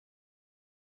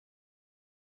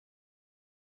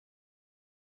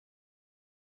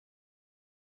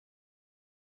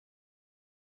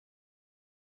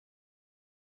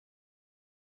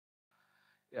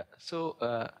Yeah. So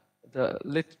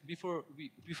before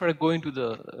I go into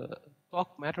the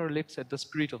talk matter, let's set the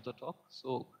spirit of the talk.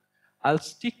 So I'll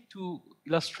stick to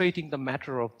illustrating the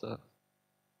matter of the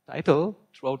title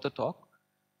throughout the talk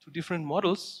to different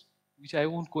models, which I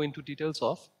won't go into details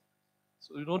of.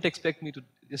 So you don't expect me to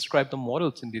describe the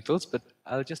models in details, but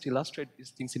I'll just illustrate these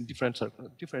things in different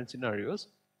scenarios.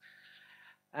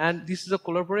 And this is a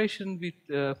collaboration with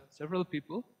several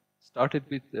people. Started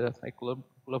with my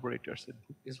collaborators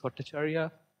S.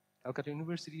 Bhattacharya, Calcutta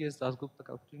University, S. Dasgupta,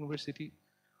 Calcutta University.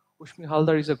 Ushmi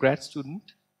Haldar is a grad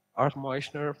student. Art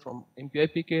Moishner from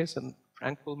MPIPKS and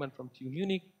Frank Pullman from TU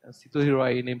Munich and Sitohi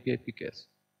Roy in MPIPKS.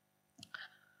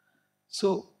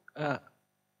 So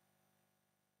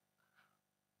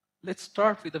let's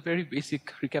start with a very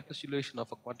basic recapitulation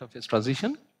of a quantum phase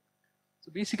transition.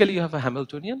 So basically you have a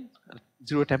Hamiltonian at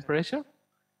 0 temperature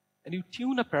and you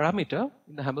tune a parameter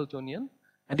in the Hamiltonian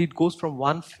and it goes from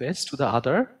one phase to the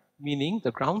other, meaning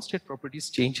the ground state properties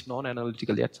change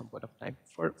non-analytically at some point of time.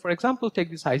 For example,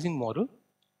 take this Ising model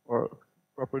or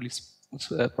properly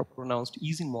pronounced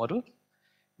Ising model,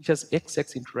 which has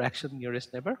XX interaction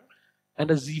nearest neighbor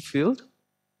and a Z field,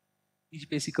 which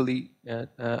basically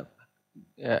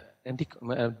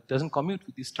doesn't commute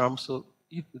with these terms. So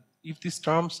if these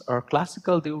terms are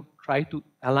classical, they would try to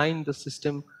align the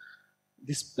system,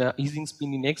 this Ising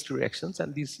spin in X directions,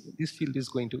 and this field is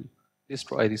going to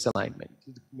destroy this alignment,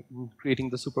 creating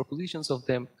the superpositions of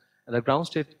them. And the ground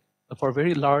state, for a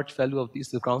very large value of this,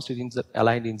 the ground state is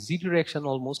aligned in Z direction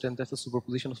almost, and that's a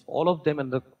superposition of all of them,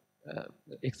 and the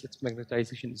XX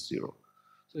magnetization is 0.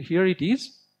 So here it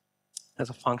is as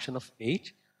a function of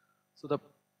H. So the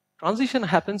transition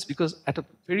happens because at a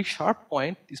very sharp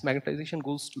point, this magnetization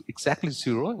goes to exactly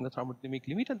 0 in the thermodynamic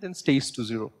limit and then stays to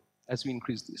 0 as we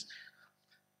increase this.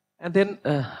 And then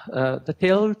the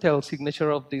telltale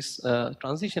signature of this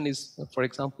transition is, for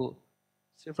example,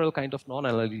 several kind of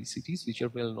non-analyticities which are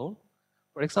well known.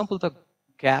 For example, the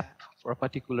gap for a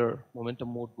particular momentum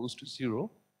mode goes to 0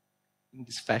 in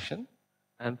this fashion,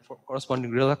 and for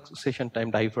corresponding relaxation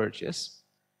time diverges.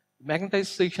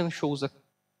 Magnetization shows a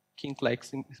kink-like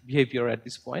behavior at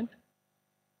this point,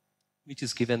 which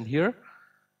is given here.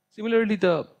 Similarly,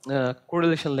 the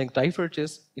correlation length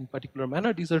diverges in particular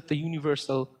manner. These are the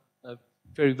universal,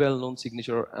 very well-known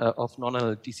signature of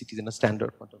non-analyticities in a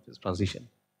standard quantum phase transition.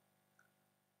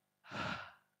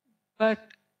 But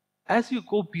as you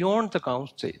go beyond the ground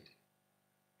state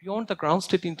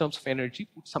in terms of energy,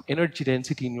 put some energy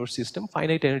density in your system,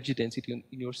 finite energy density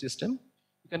in your system.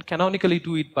 You can canonically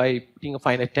do it by putting a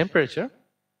finite temperature.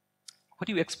 What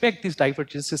you expect, these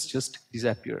divergences just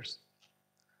disappears,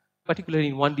 particularly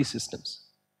in 1D systems.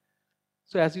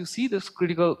 So as you see, this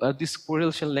critical, this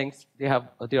correlation length, they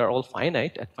are all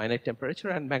finite at finite temperature,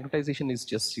 and magnetization is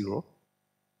just 0.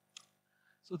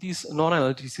 So these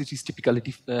non-analyticities typically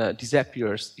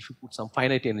disappears if you put some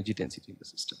finite energy density in the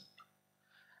system.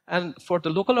 And for the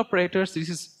local operators, this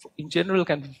is in general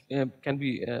can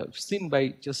be seen by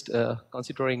just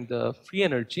considering the free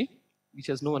energy, which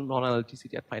has no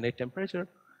non-analyticity at finite temperature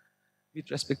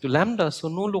with respect to lambda. So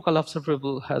no local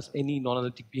observable has any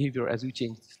non-analytic behavior as you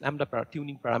change this lambda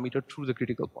tuning parameter through the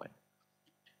critical point.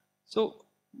 So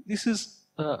this is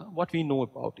what we know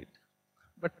about it.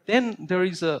 But then there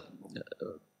is a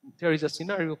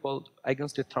scenario called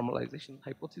eigenstate thermalization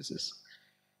hypothesis,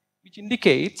 which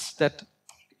indicates that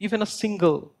even a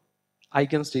single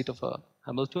eigenstate of a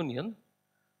Hamiltonian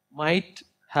might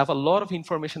have a lot of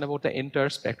information about the entire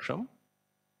spectrum,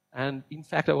 and in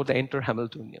fact about the entire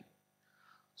Hamiltonian.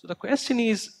 So the question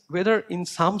is whether in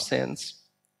some sense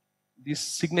these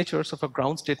signatures of a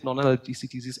ground state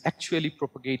non-analyticities is actually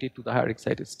propagated to the higher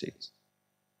excited states.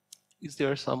 Is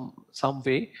there some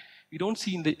way? We don't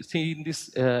see this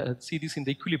in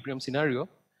the equilibrium scenario,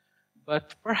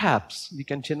 but perhaps we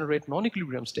can generate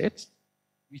non-equilibrium states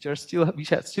which still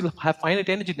have finite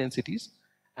energy densities,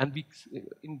 and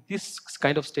in this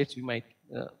kind of states we might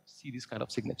see these kind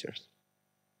of signatures.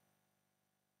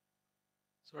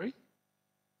 Sorry?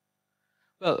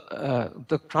 Well,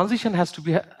 the transition has to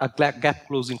be a gap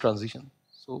closing transition.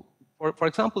 So for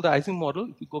example, the Ising model,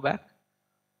 if you go back,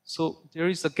 so there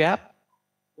is a gap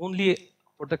only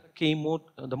for the K mode,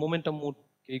 the momentum mode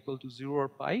K equal to 0 or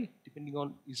pi, depending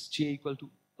on is J equal to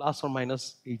plus or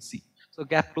minus HZ. So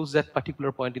gap closes at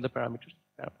particular point in the parameter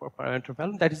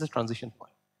value, that is the transition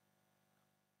point.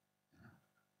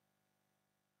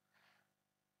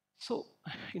 So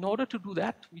in order to do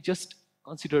that, we just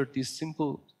consider this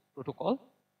simple protocol.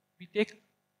 We take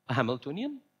a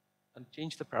Hamiltonian and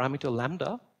change the parameter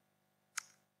lambda.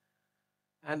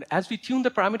 And as we tune the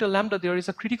parameter lambda, there is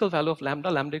a critical value of lambda,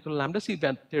 lambda equal to lambda c,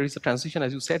 when there is a transition,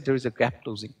 as you said, there is a gap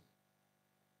closing.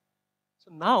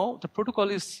 So now the protocol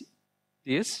is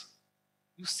this.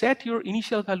 You set your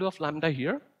initial value of lambda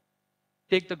here,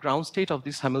 take the ground state of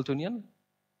this Hamiltonian,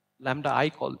 lambda I,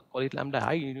 call it lambda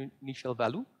I, initial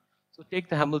value. So take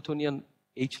the Hamiltonian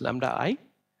h lambda I,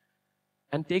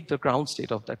 and take the ground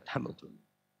state of that Hamiltonian.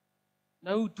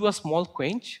 Now you do a small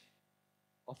quench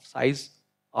of size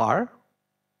r,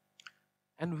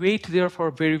 and wait there for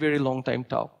a very, very long time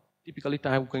tau, typically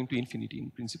time going to infinity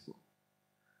in principle.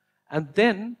 And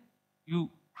then you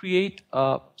create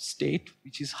a state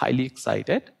which is highly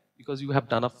excited because you have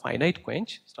done a finite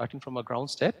quench starting from a ground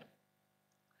state.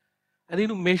 And then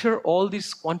you measure all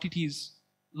these quantities,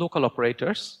 local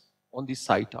operators on this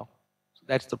psi tau. So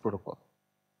that's the protocol.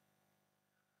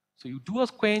 So you do a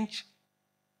quench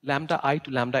lambda I to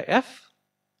lambda f,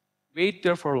 wait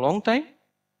there for a long time,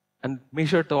 and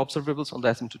measure the observables on the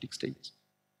asymptotic states.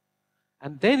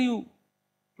 And then you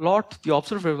plot the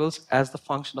observables as the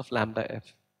function of lambda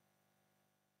f.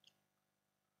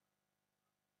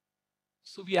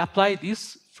 So we apply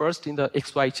this first in the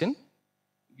xy chain.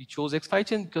 We chose xy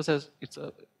chain because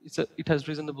it has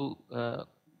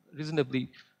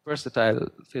reasonably versatile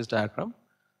phase diagram.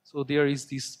 So there is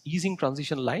these easing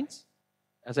transition lines,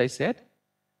 as I said,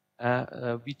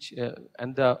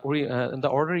 and the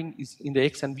ordering is in the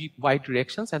x and y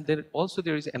directions, and then also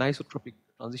there is an isotropic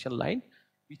transition line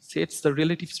which sets the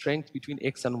relative strength between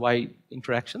x and y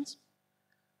interactions.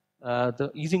 The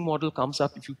easing model comes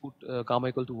up if you put gamma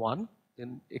equal to 1,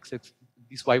 then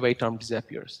this y term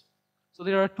disappears. So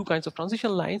there are two kinds of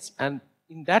transition lines, and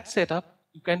in that setup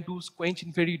you can do quench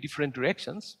in very different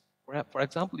directions. For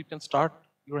example, you can start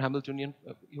your Hamiltonian,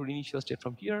 your initial state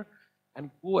from here, and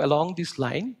go along this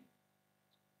line,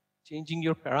 changing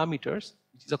your parameters,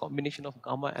 which is a combination of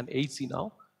gamma and hc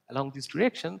now, along this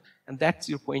direction, and that's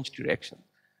your quench direction.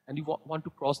 And you want to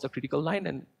cross the critical line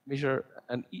and measure,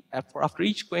 and after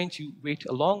each quench you wait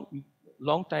a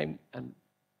long time and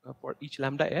for each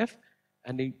lambda f,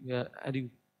 and you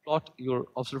plot your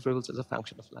observables as a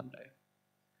function of lambda f.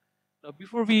 Now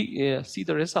before we see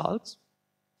the results,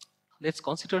 let's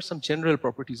consider some general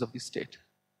properties of this state.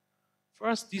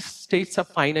 First, these states have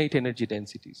finite energy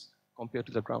densities compared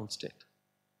to the ground state.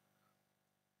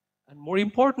 And more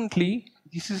importantly,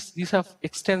 these have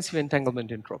extensive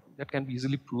entanglement entropy that can be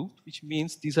easily proved, which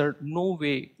means these are no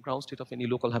way ground state of any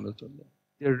local Hamiltonian.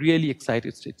 They're really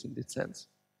excited states in this sense.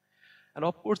 And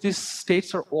of course, these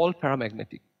states are all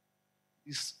paramagnetic.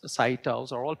 These psi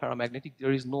taus are all paramagnetic.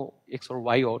 There is no x or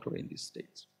y order in these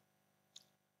states.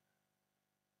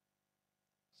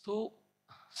 So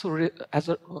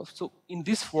in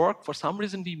this work, for some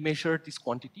reason, we measured this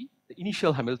quantity, the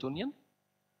initial Hamiltonian,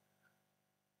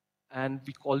 and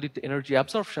we called it the energy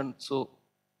absorption. So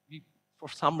for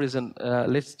some reason,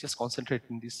 let's just concentrate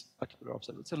in this particular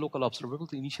observable. It's a local observable,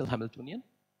 the initial Hamiltonian.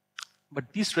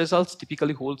 But these results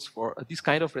typically holds for, this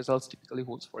kind of results typically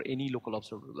holds for any local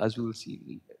observable, as we will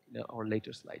see in our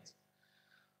later slides.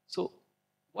 So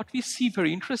what we see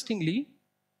very interestingly,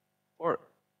 for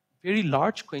very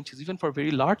large quenches, even for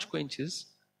very large quenches,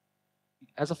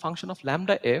 as a function of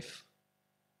lambda f,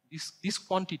 this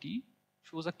quantity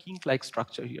shows a kink-like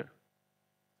structure here.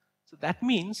 So that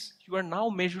means you are now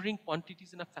measuring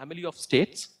quantities in a family of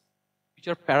states which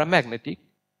are paramagnetic,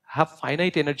 have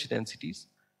finite energy densities,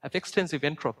 have extensive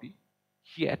entropy,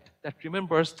 yet that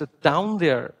remembers that down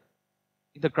there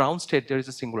in the ground state there is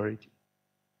a singularity.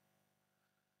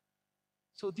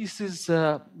 So this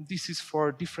is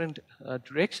for different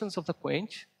directions of the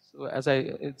quench. So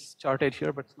it's charted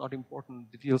here, but it's not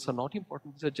important. The details are not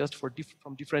important. These are just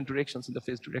from different directions in the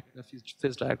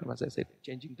phase diagram, as I said,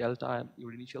 changing delta and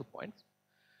your initial points.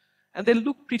 And they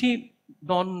look pretty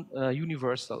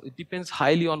non-universal. It depends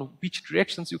highly on which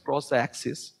directions you cross the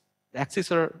axis. The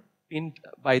axes are pinned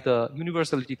by the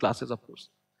universality classes, of course.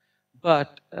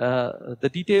 But the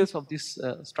details of these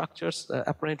structures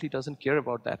apparently doesn't care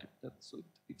about that. So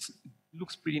it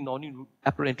looks pretty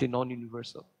apparently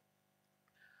non-universal.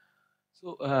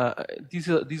 So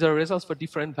these are results for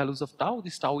different values of tau.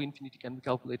 This tau infinity can be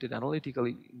calculated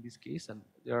analytically in this case, and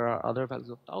there are other values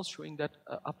of tau showing that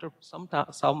after some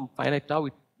finite tau,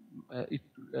 it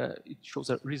shows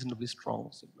a reasonably strong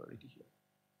similarity here.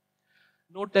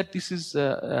 Note that this is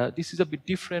a bit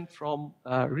different from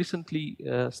recently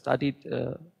studied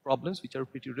problems which are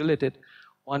pretty related.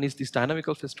 One is this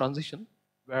dynamical phase transition,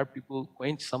 where people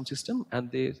quench some system and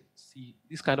they see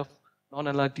this kind of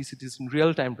non-analyticities in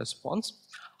real-time response.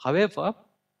 However,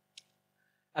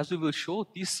 as we will show,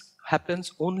 this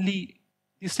happens only,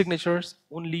 these signatures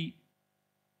only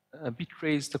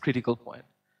betrays the critical point.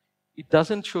 it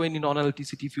doesn't show any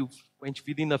non-electricity if you quench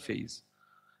within a phase.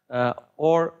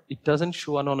 Or it doesn't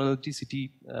show a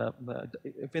non-electricity.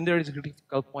 When there is a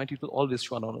critical point, it will always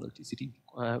show a non-electricity,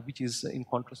 which is in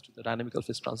contrast to the dynamical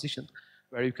phase transition,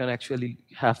 where you can actually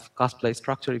have cusp-like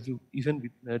structure if you even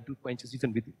do quenches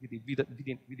even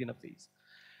within a phase.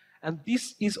 And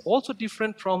this is also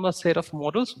different from a set of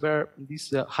models where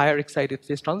these higher excited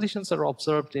phase transitions are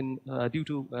observed in due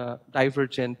to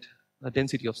divergent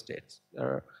density of states.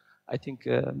 I think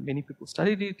many people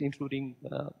studied it, including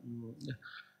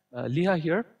Leah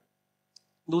here.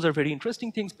 Those are very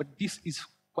interesting things, but this is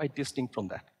quite distinct from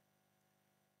that.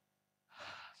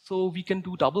 So we can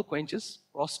do double quenches,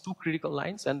 cross two critical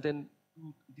lines, and then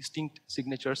two distinct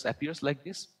signatures appears like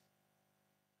this.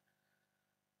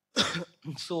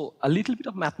 So a little bit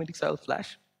of mathematics I'll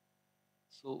flash.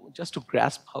 So just to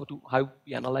grasp how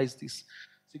we analyze this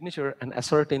signature and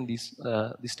ascertain this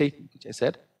statement which I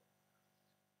said.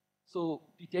 So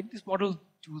we take this model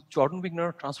to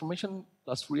Jordan-Wigner transformation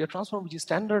plus Fourier transform, which is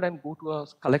standard, and go to a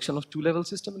collection of two-level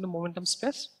system in the momentum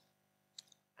space.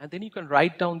 And then you can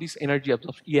write down this energy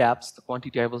absorption, EABS, the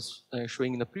quantity I was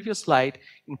showing in the previous slide,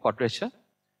 in quadrature,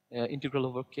 integral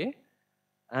over K.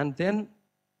 And then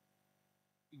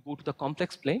you go to the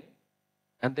complex plane,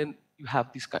 and then you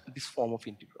have this form of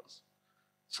integrals.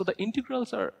 So the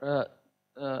integrals are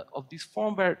of this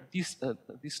form where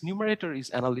this numerator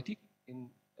is analytic in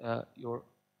your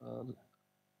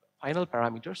final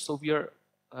parameters. So we are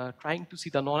trying to see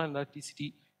the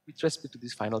non-analyticity with respect to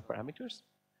these final parameters.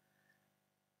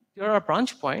 There are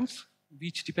branch points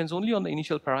which depends only on the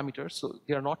initial parameters, so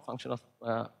they are not function of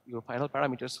your final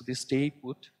parameters, so they stay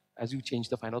put as you change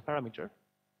the final parameter.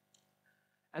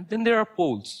 And then there are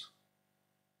poles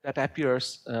that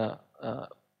appears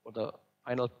for the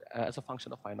final as a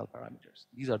function of final parameters.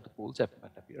 These are the poles that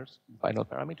appears in final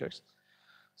parameters.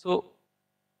 So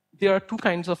there are two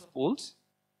kinds of poles.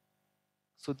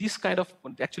 So this kind of,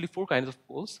 actually four kinds of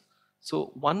poles.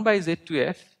 So 1 by Z to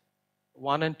F,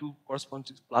 1 and 2 correspond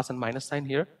to plus and minus sign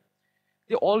here.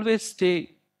 They always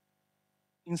stay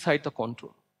inside the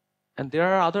contour. And there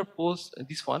are other poles,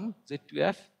 this one, Z to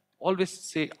F, always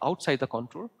stay outside the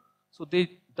contour. So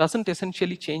they doesn't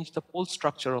essentially change the pole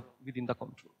structure within the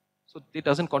contour. So it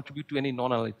doesn't contribute to any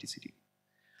non-analyticity.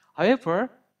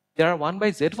 However, there are 1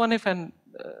 by Z1F and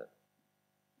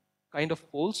kind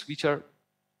of poles which are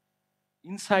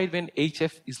inside when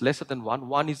HF is lesser than 1,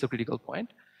 1 is the critical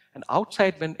point, and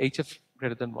outside when HF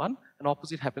greater than 1, and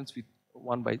opposite happens with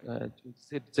 1 by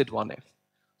Z1F.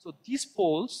 So these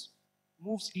poles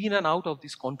moves in and out of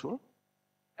this contour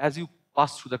as you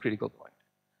pass through the critical point.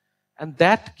 And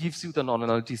that gives you the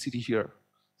non-analyticity here.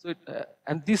 So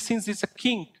and this, since it's a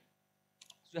kink,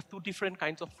 you have two different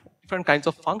kinds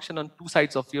of function on two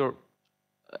sides of your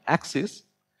axis.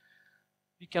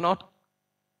 We cannot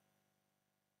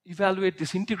evaluate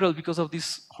this integral because of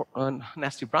these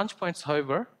nasty branch points.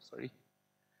 However,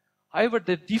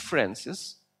 the difference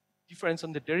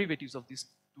on the derivatives of these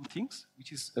two things,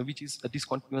 which is a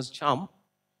discontinuous jump,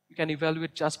 you can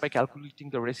evaluate just by calculating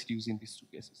the residues in these two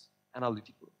cases,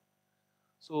 analytically.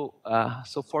 So,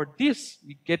 so for this,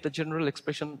 we get the general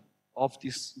expression of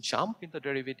this jump in the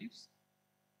derivatives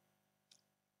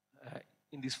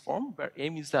in this form, where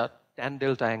m is the tan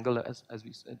delta angle, as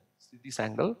we said, this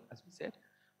angle, as we said,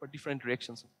 for different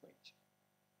directions of quench.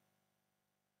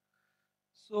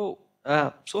 So,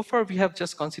 so far we have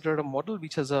just considered a model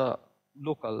which has a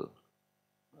local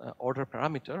order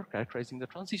parameter characterizing the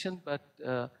transition, but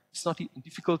it's not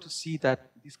difficult to see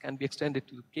that this can be extended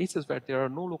to cases where there are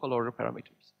no local order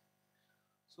parameters.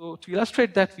 So to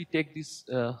illustrate that, we take this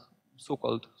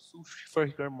so-called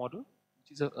Schiffer-Hiller model,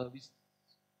 which is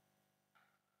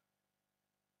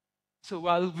so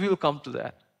we'll come to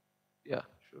that. Yeah,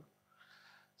 sure.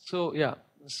 So yeah,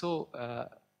 so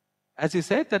as you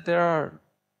said, that there are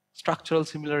structural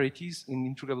similarities in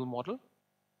integrable model,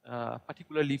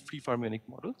 particularly free fermionic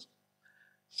models.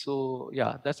 So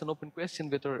yeah, that's an open question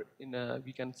whether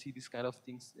we can see this kind of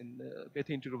things in the Bethe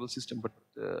integrable system, but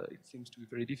it seems to be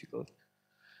very difficult.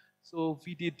 So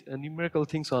we did numerical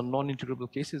things on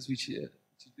non-integrable cases, which is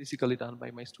basically done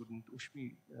by my student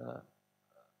Ushmi,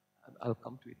 and I'll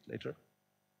come to it later.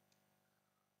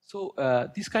 So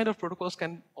these kind of protocols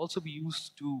can also be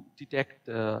used to detect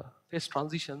phase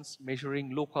transitions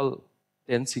measuring local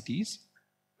densities,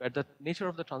 where the nature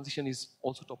of the transition is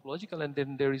also topological, and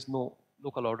then there is no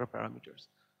local order parameters.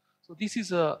 So this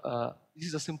is a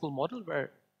simple model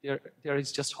where there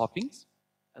is just hoppings,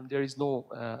 and there is no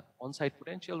on-site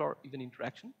potential or even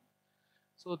interaction.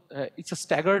 So it's a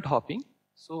staggered hopping.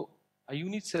 So a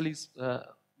unit cell is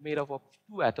made up of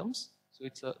two atoms. So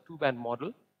it's a two-band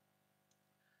model.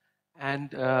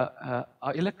 And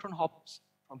our electron hops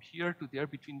from here to there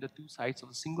between the two sides of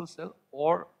a single cell,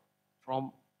 or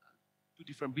from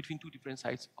between two different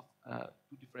sides of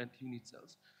two different unit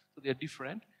cells. So they are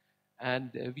different,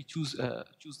 and we choose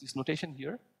this notation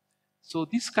here. So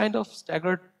this kind of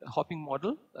staggered hopping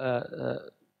model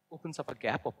opens up a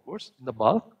gap, of course, in the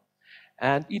bulk,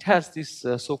 and it has this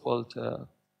so-called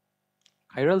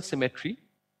chiral symmetry,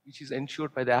 which is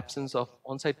ensured by the absence of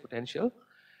on-site potential.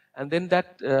 And then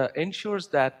that ensures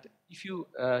that if you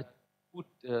put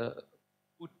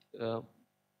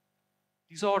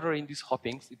disorder in these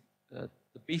hoppings, the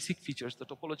basic features, the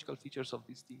topological features of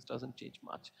these things doesn't change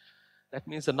much. That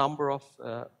means the number of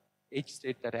H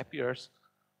state that appears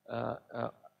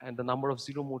and the number of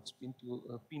zero modes pinned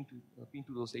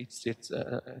to those H states,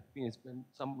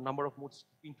 some number of modes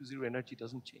pinned to zero energy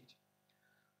doesn't change.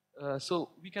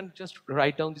 So we can just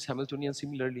write down this Hamiltonian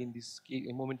similarly in this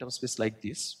momentum space like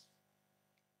this.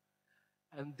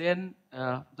 And then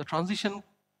the transition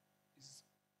is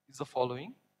the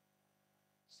following.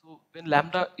 So when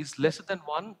lambda is lesser than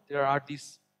 1, there are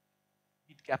these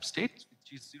heat gap states,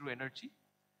 which is zero energy.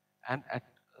 And at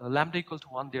lambda equal to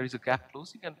 1, there is a gap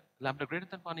closing. And lambda greater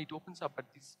than 1, it opens up at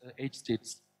these H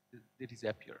states that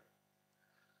disappear.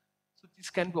 So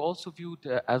this can be also viewed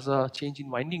as a change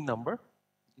in winding number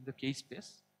in the K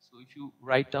space. So if you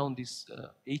write down this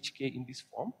HK in this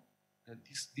form,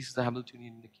 this is the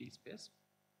Hamiltonian in the K space.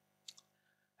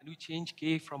 And we change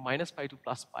K from minus pi to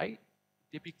plus pi,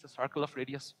 depicts a circle of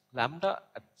radius lambda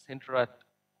at center at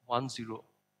 1, 0,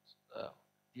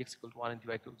 dx equal to 1 and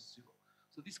dy equal to 0.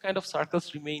 So these kind of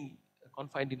circles remain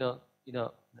confined in a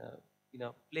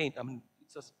plane. I mean,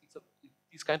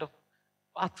 this kind of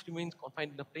path remains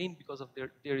confined in a plane because of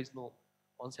there is no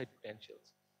on-site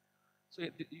potentials. So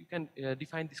you can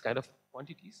define this kind of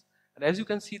quantities. And as you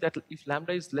can see that if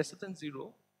lambda is lesser than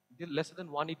 0, lesser than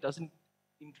 1, it doesn't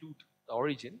include the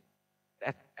origin.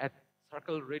 At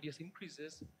circle radius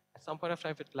increases, at some point of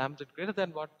time, if lambda greater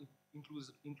than 1, it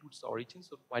includes the origin.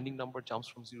 So winding number jumps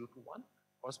from 0 to 1,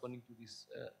 corresponding to these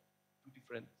two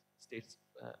different states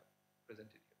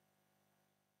presented here.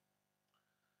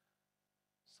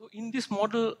 So in this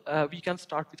model, we can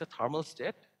start with a thermal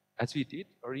state, as we did.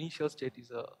 Our initial state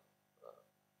is a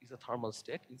thermal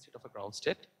state instead of a ground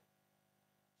state.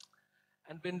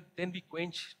 And then we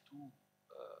quench to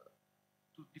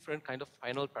different kind of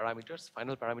final parameters.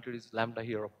 Final parameter is lambda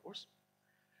here, of course.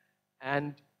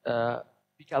 And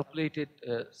we calculated,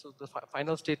 so the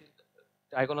final state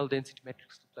diagonal density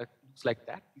matrix looks like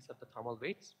that. These are the thermal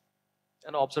weights.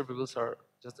 And observables are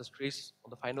just the trace on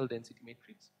the final density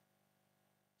matrix.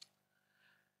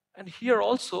 And here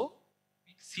also,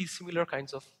 we see similar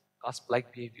kinds of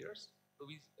cusp-like behaviors. So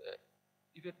we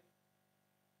even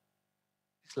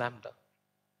this lambda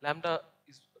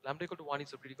equal to 1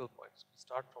 is a critical point. So we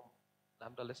start from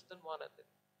lambda less than 1 and then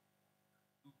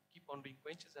you keep on doing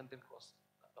quenches and then cross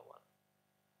lambda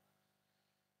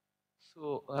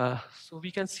 1. So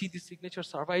we can see this signature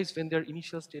survives when their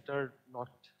initial state are not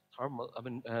thermal,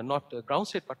 not ground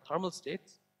state but thermal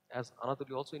states, as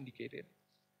Anatoly also indicated.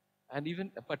 And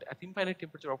but at infinite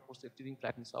temperature, of course, everything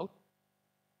flattens out.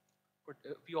 But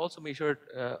we also measured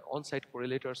on-site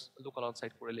correlators, local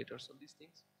on-site correlators on these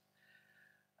things.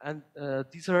 And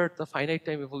these are the finite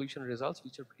time evolution results,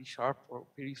 which are pretty sharp for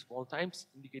very small times,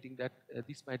 indicating that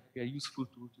this might be a useful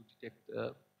tool to detect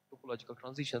topological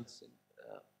transitions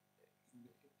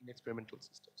in experimental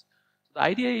systems. So the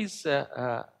idea is,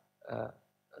 the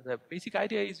basic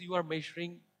idea is you are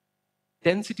measuring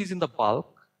densities in the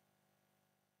bulk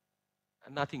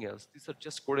and nothing else. These are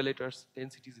just correlators,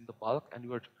 densities in the bulk, and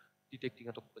you are detecting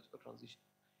a topological transition.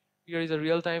 Here is a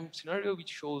real-time scenario which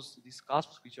shows these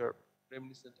cusps, which are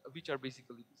reminiscent, which are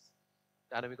basically these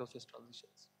dynamical phase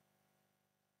transitions,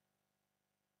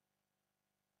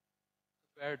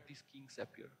 where these kinks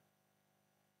appear.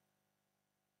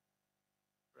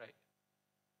 Right.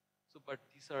 So, but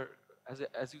these are,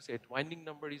 as you said, winding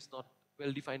number is not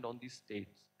well defined on these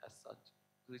states as such.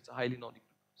 So it's a highly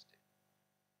non-equilibrium state.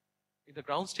 In the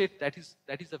ground state, that is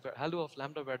the value of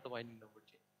lambda where the winding number changes.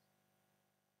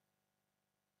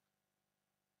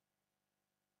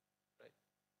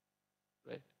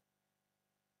 Right.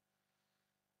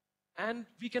 And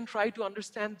we can try to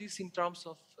understand this in terms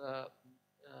of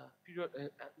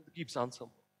Gibbs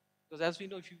ensemble. Because as we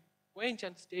know, if you quench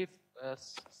and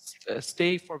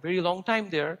stay for a very long time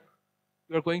there,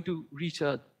 you are going to reach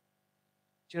a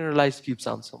generalized Gibbs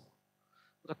ensemble.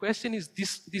 The question is,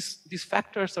 these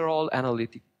factors are all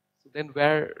analytic. So then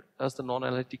where does the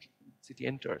non-analyticity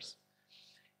enters?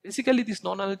 Basically, these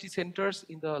non-analytic enters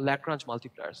in the Lagrange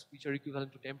multipliers, which are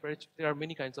equivalent to temperature. There are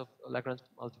many kinds of Lagrange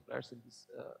multipliers in this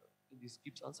this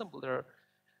Gibbs ensemble. There are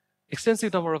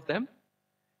extensive number of them.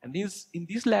 And in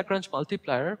this Lagrange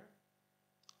multiplier,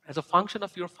 as a function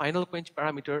of your final quench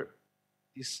parameter,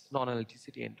 this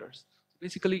non-analyticity enters. So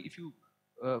basically, if you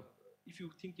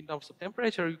think in terms of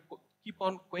temperature, you keep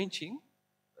on quenching,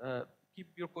 keep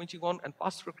your quenching on and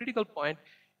pass through a critical point,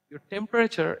 your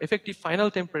temperature, effective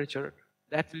final temperature,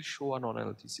 that will show a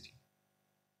non-analyticity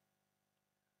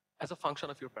as a function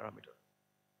of your parameter.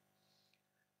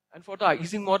 And for the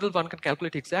Ising model, one can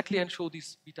calculate exactly and show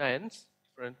these beta n's,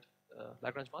 different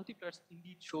Lagrange multipliers,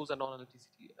 indeed shows a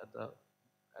non-analyticity at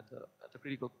the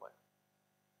critical point.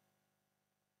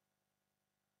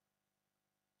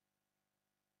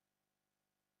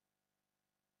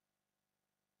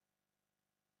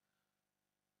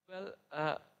 Well,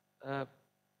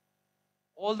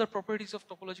 all the properties of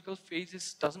topological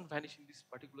phases doesn't vanish in this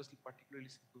particularly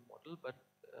simple model, but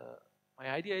my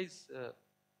idea is,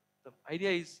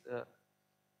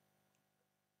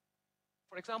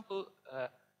 for example,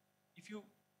 if you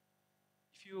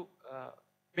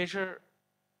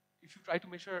try to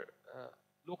measure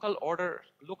local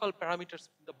parameters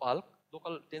in the bulk,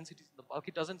 local densities in the bulk,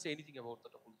 it doesn't say anything about the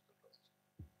topological transition.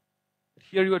 But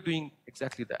here you are doing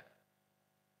exactly that.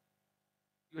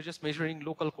 You are just measuring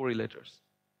local correlators.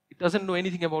 It doesn't know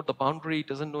anything about the boundary. It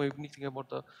doesn't know anything about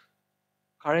the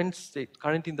current state,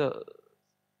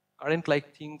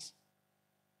 current-like things.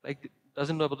 Like it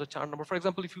doesn't know about the Chern number. For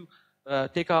example, if you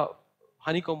take a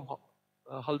honeycomb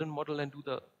Halden model and do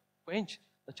the quench,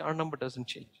 the Chern number doesn't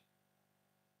change.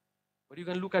 But you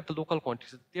can look at the local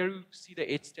quantities. There you see the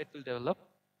edge state will develop,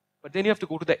 but then you have to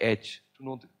go to the edge to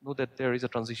know that there is a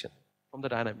transition from the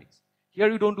dynamics. Here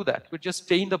you don't do that. You just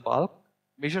stay in the bulk,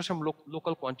 measure some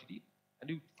local quantity,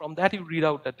 and from that you read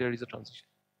out that there is a transition.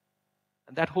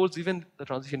 And that holds even the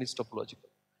transition is topological.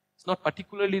 It's not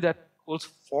particularly that holds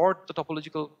for the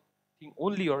topological thing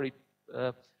only, or it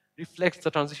reflects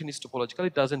the transition is topological.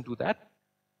 It doesn't do that,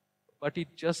 but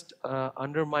it just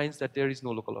undermines that there is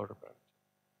no local order parameter.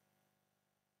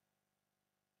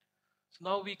 So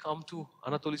now we come to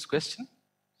Anatoly's question.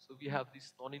 So we have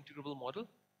this non-integrable model.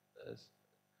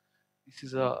 This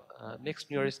is a next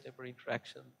nearest neighbor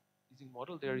interaction Ising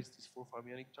model. There is this 4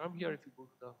 fermionic term here. If you go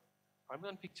to the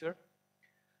fermion picture,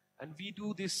 and we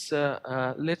do this,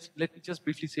 let me just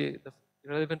briefly say the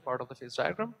relevant part of the phase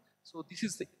diagram. So this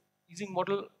is the Ising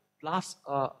model plus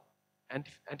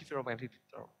antiferromagnetic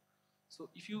term. So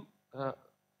if you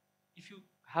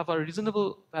have a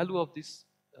reasonable value of this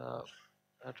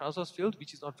transverse field,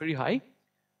 which is not very high,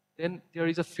 then there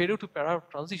is a ferro to para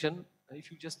transition if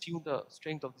you just tune the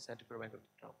strength of this antiferromagnetic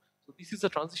term. So this is the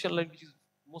transition line which is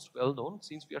most well known,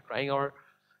 since we are trying our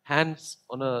hands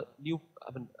on a new,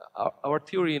 our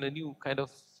theory in a new kind of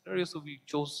scenario, so we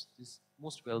chose this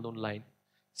most well known line.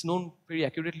 It's known very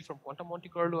accurately from quantum Monte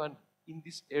Carlo, and in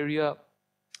this area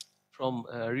from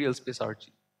real space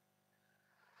RG.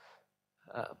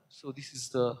 So this is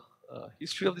the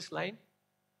history of this line.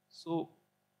 So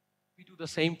we do the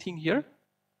same thing here,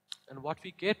 and what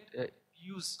we get,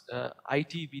 use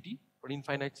ITVD for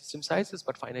infinite system sizes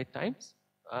but finite times.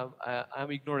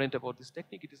 I'm ignorant about this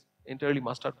technique. It is entirely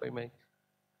mastered by my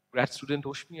grad student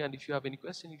Oshmi, and if you have any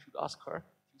question, you should ask her.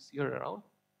 You see her around.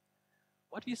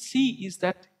 What we see is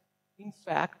that, in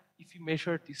fact, if you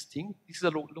measure this thing, this is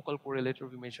a local correlator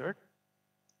we measured.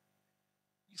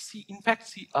 You see, in fact,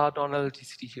 see a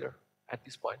non-analyticity here at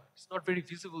this point. It's not very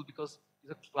visible because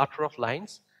it's a clutter of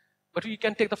lines, but you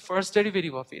can take the first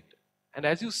derivative of it. And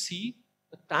as you see,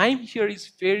 the time here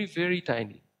is very, very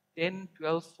tiny. 10,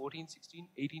 12, 14, 16,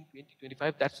 18, 20,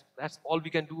 25. That's all we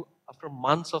can do after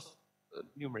months of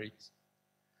numerics.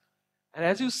 And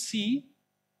as you see,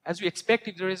 as we expect,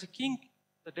 if there is a kink,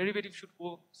 the derivative should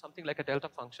go something like a delta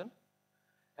function.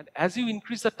 And as you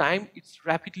increase the time, it's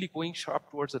rapidly going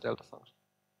sharp towards the delta function.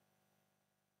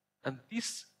 And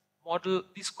this model,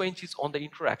 this quench is on the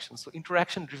interaction, so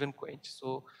interaction-driven quench.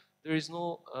 So there is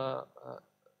no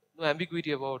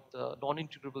ambiguity about the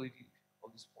non-integrability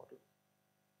of this model.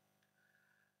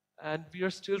 And we are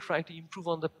still trying to improve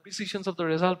on the precisions of the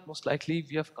result. Most likely,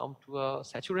 we have come to a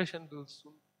saturation. We'll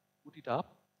soon put it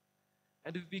up.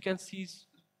 And if we can see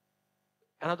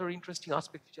another interesting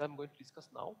aspect, which I'm going to discuss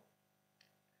now,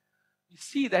 we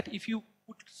see that if you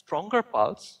put stronger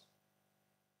pulse,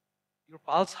 your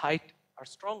pulse height are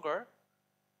stronger,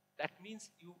 that means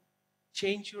you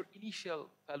change your initial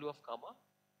value of gamma.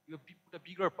 You put a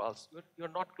bigger pulse. You are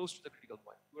not close to the critical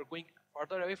point. You are going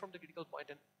further away from the critical point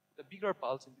and put a bigger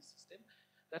pulse in this system.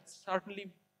 That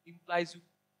certainly implies you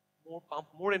pump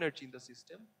more energy in the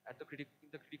system at the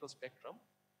critical spectrum,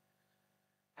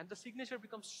 and the signature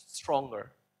becomes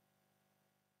stronger.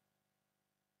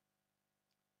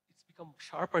 It's become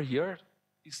sharper here.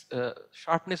 This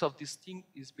sharpness of this thing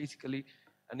is basically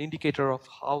an indicator of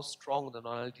how strong the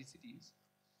non-electricity is.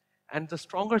 And the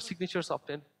stronger signatures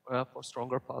obtained for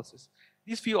stronger pulses.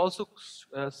 These we also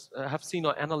have seen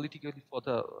analytically for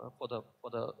the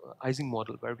Ising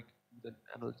model, where we do the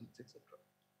analytics, etc.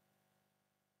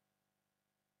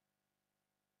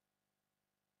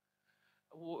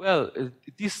 Well,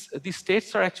 these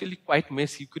states are actually quite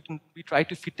messy. We try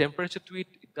to fit temperature to it.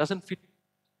 It doesn't fit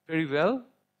very well.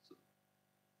 So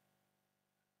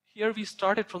here we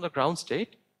started from the ground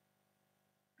state,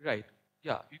 right?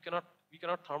 Yeah, we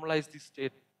cannot thermalize this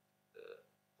state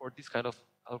for this kind of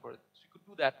algorithms. We could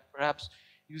do that perhaps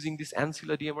using this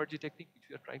ancillary de-energy technique, which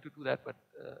we are trying to do that. But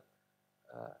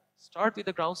start with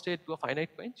the ground state to a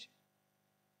finite quench,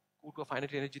 go to a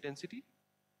finite energy density.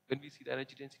 When we see the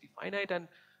energy density finite, and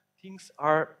things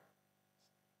are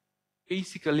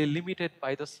basically limited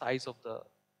by the size of the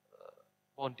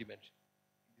bond dimension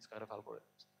in this kind of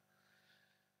algorithms.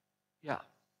 Yeah.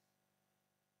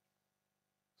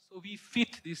 So we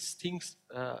fit these things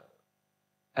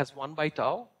as 1 by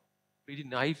tau pretty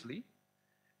naively,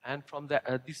 and from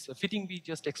this fitting we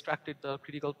just extracted the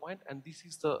critical point, and this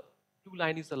is the blue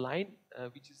line is the line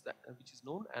which is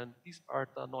known, and these are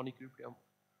the non-equilibrium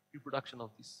reproduction of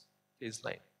this phase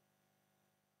line.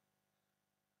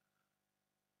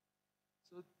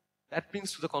 So that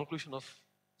brings to the conclusion of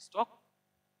this talk.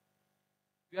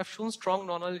 We have shown strong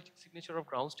non-analytic signature of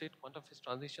ground state quantum phase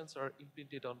transitions are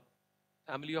imprinted on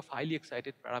family of highly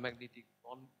excited paramagnetic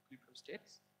non-equilibrium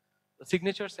states. The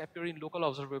signatures appear in local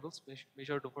observables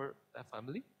measured over a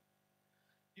family.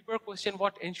 People question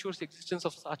what ensures existence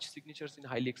of such signatures in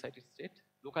highly excited state.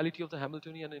 Locality of the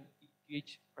Hamiltonian and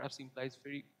ETH perhaps implies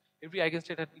every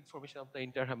eigenstate had information of the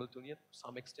entire Hamiltonian to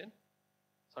some extent.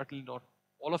 Certainly not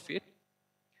all of it.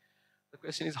 The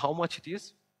question is how much it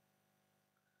is.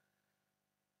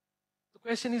 The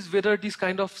question is whether these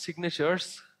kind of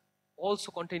signatures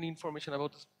also contain information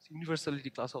about the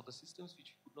universality class of the systems,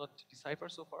 which we could not decipher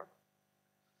so far.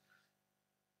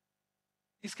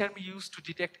 This can be used to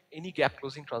detect any gap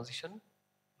closing transition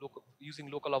using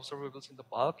local observables in the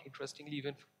bulk, interestingly,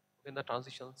 even when the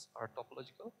transitions are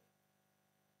topological.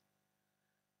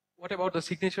 What about the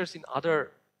signatures in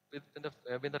other,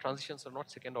 when the transitions are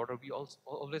not second order? We also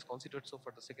always considered so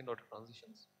for the second order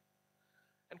transitions.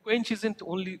 And quench isn't the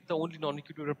only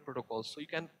non-equilibrium protocol. So you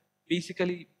can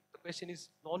basically, the question is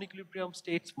non-equilibrium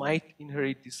states might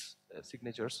inherit these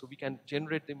signatures. So we can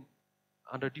generate them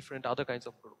under different other kinds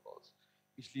of protocols,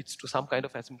 which leads to some kind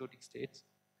of asymptotic states.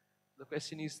 The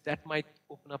question is that might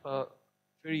open up a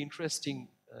very interesting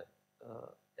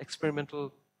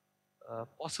experimental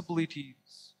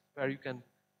possibilities where you can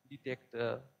detect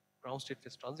the ground state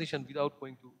phase transition without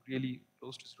going to really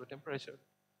close to zero temperature,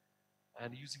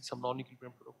 and using some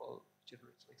non-equilibrium protocol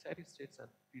generates some excited states and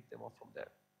read them off from there.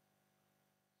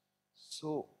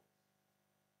 So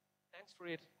thanks for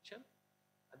your attention,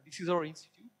 and this is our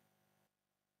institute.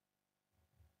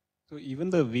 So even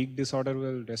the weak disorder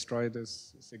will destroy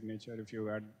this signature if you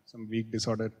add some weak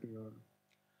disorder to your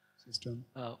system?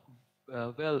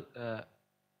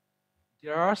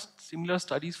 There are similar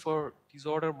studies for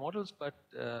disorder models, but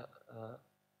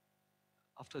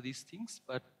after these things,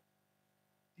 but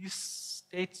these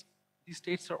states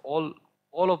are all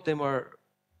of them are,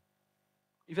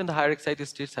 even the higher excited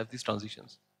states have these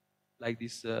transitions, like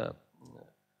these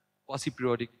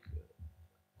quasi-periodic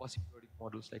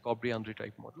models, like Aubrey-Andre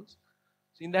type models.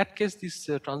 So in that case, these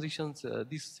transitions,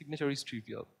 this signature is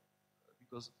trivial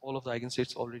because all of the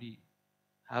eigenstates already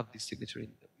have this signature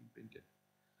imprinted.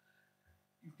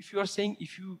 If you are saying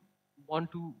if you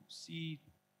want to see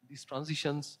these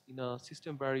transitions in a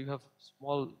system where you have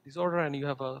small disorder and you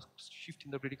have a shift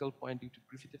in the critical point due to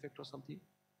Griffith effect or something,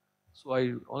 so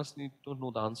I honestly don't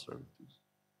know the answer. We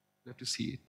have to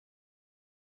see it.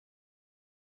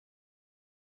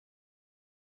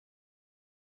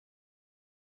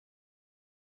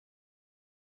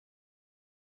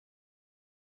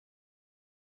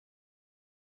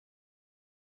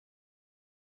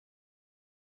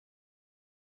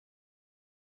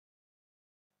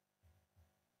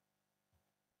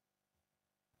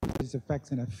 Its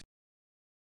effects in a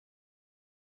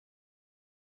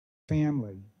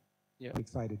family of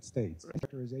excited states. Right.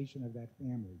 Characterization of that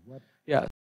family. What? Yeah.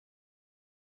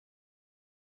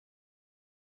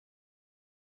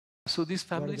 So this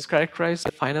family is characterized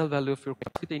the final value of your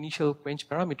with the initial quench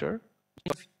parameter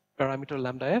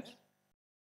lambda f.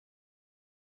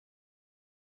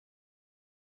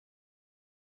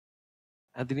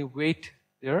 And then you wait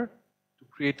there to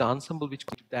create the ensemble which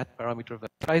gives that parameter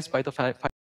value by the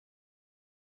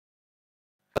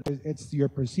it's your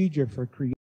procedure for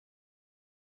creating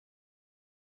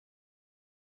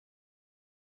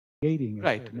creating a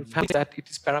Right. certain- Family that it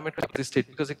is parametric of the state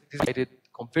because it is very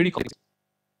complex.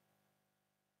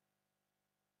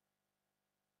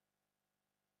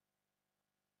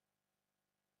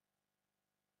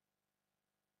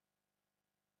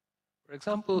 For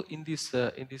example, in these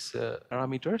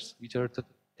parameters, which are the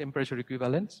temperature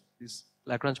equivalents, these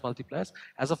Lagrange multipliers,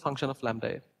 as a function of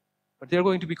lambda f, but they are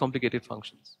going to be complicated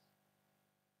functions.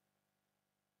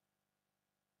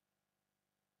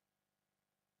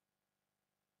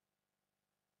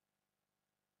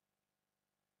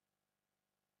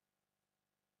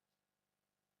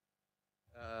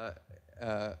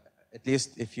 At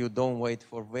least if you don't wait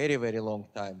for very, very long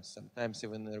time, sometimes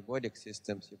even in ergodic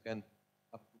systems, you can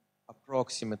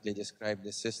approximately describe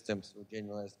the system through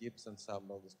generalized Gibbs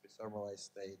ensemble, this prenormalized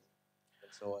state,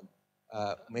 and so on.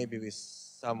 Maybe with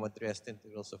somewhat rest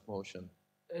integrals of motion.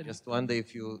 Just wonder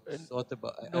if you thought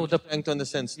about. No, I'm trying to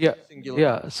understand.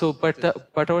 Yeah. So,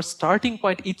 but our starting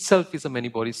point itself is a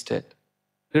many-body state.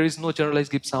 There is no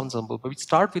generalized Gibbs ensemble, but we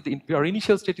start with our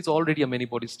initial state is already a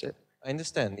many-body state. I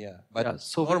understand, yeah. But yeah,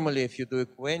 so normally, if you do a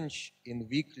quench in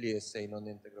weakly, say,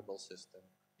 non-integrable system.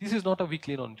 This is not a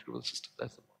weakly non-integrable system.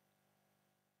 That's the point.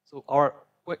 So our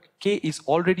K is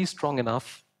already strong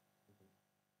enough,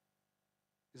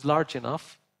 is large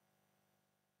enough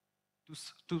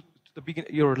to the begin.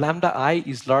 Your lambda I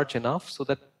is large enough so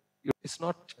that it's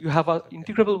not you have an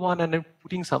integrable one and then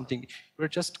putting something. You're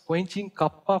just quenching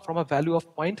kappa from a value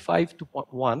of 0.5 to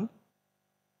 1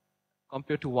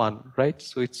 compared to 1, right?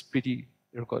 So it's pretty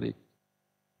ergodic.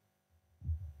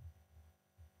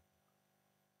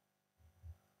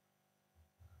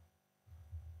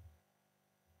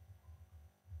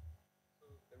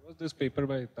 This paper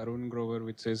by Tarun Grover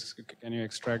which says, can you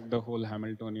extract the whole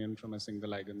Hamiltonian from a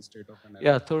single eigenstate of an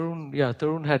element?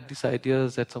 Tarun had these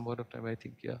ideas at some point of time, I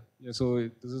think, yeah. Yeah, so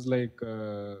this is like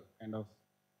kind of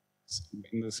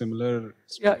in the similar...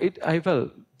 Yeah,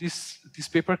 this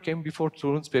paper came before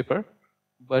Tarun's paper,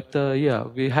 but yeah,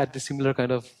 we had the similar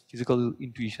kind of physical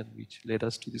intuition which led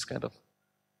us to this kind of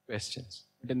questions.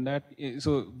 But in that,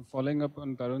 so following up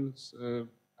on Tarun's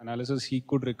analysis, he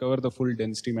could recover the full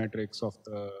density matrix of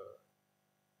the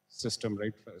system,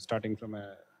 right? Starting from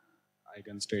a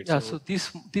eigenstate. Yeah, so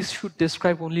this should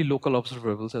describe only local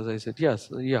observables, as I said. Yes,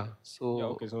 yeah. So yeah,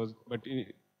 okay. So, but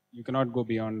you cannot go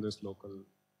beyond this local.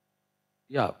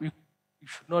 Yeah, you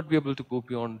should not be able to go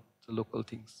beyond the local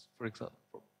things. For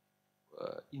example,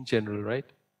 in general,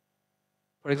 right?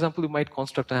 For example, you might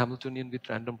construct a Hamiltonian with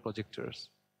random projectors.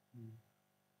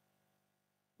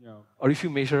 Yeah. Or if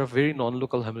you measure a very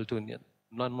non-local Hamiltonian,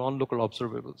 non-local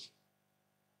observables.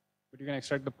 But you can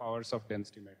extract the powers of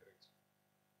density matrix.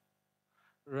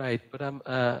 Right, but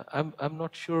I'm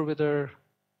not sure whether.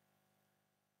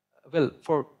 Well,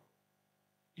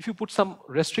 if you put some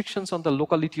restrictions on the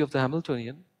locality of the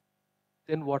Hamiltonian,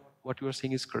 then what you are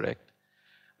saying is correct.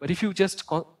 But if you just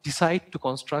decide to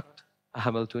construct a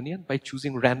Hamiltonian by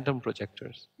choosing random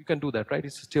projectors, you can do that, right?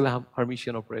 It's still a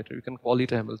Hermitian operator. You can call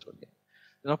it a Hamiltonian.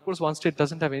 Then of course one state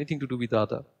doesn't have anything to do with the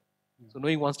other. So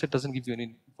knowing one state doesn't give you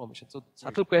any information. So the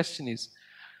subtle question is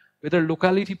whether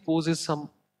locality poses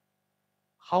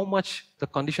how much the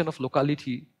condition of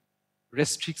locality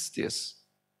restricts this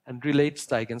and relates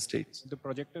the eigenstates. In the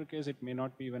projector case, it may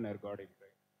not be even ergodic,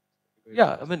 right? Because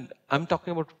yeah, I mean, I'm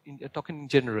talking about talking in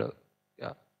general.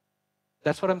 Yeah,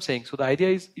 that's what I'm saying. So the idea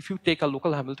is if you take a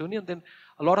local Hamiltonian, then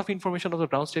a lot of information of the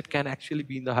ground state can actually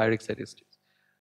be in the higher excited states.